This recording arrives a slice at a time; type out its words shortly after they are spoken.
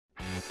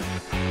My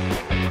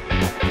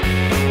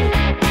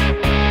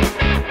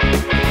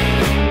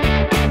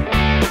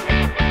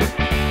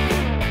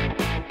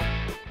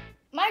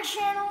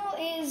channel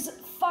is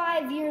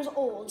 5 years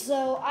old,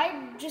 so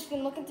I've just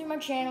been looking through my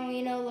channel,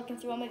 you know, looking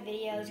through all my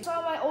videos. I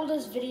saw my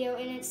oldest video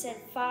and it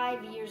said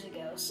 5 years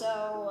ago,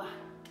 so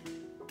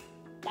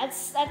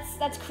that's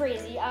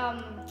crazy.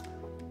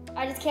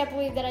 I just can't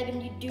believe that I've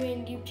been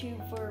doing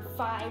YouTube for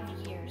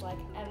 5 years. Like,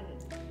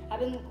 I've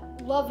been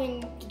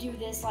loving to do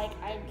this. Like,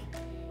 I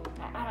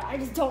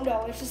just don't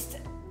know. It's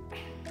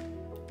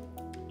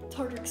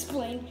hard to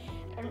explain.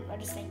 I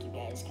just thank you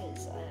guys,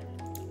 because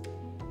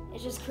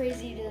it's just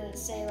crazy to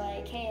say,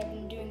 like, hey, I've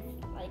been doing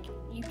like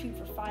YouTube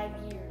for 5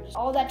 years.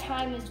 All that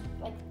time is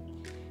like,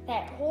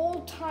 that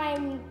whole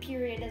time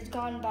period has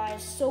gone by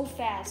so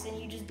fast, and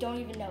you just don't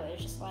even know it.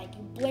 It's just like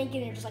you blink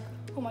and you're just like,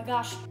 oh my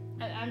gosh.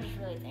 I'm just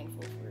really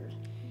thankful for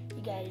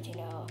you guys. You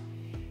know,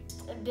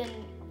 it's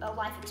been a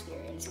life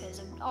experience, because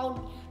I'm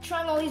all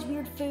trying all these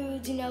weird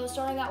foods. You know,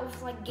 starting out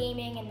with like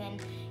gaming, and then,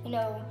 you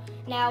know,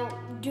 now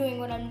doing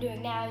what I'm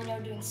doing now. You know,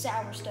 doing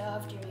sour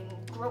stuff, doing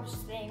gross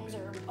things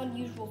or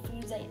unusual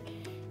foods that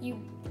you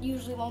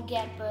usually won't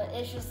get. But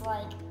it's just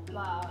like,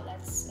 wow,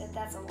 that's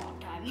a long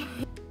time.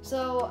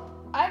 So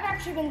I've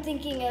actually been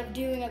thinking of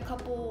doing a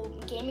couple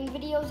gaming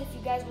videos, if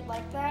you guys would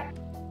like that,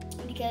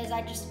 because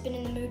I've just been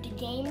in the mood to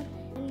game,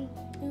 and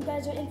you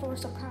guys are in for a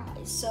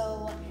surprise.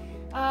 So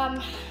I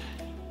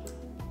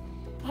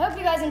hope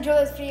you guys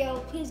enjoy this video.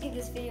 Please give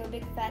this video a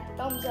big fat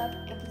thumbs up,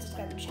 and please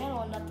subscribe to the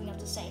channel. And nothing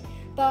else to say.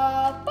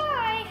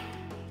 Bye-bye.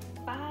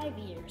 5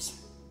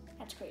 years.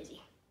 That's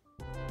crazy.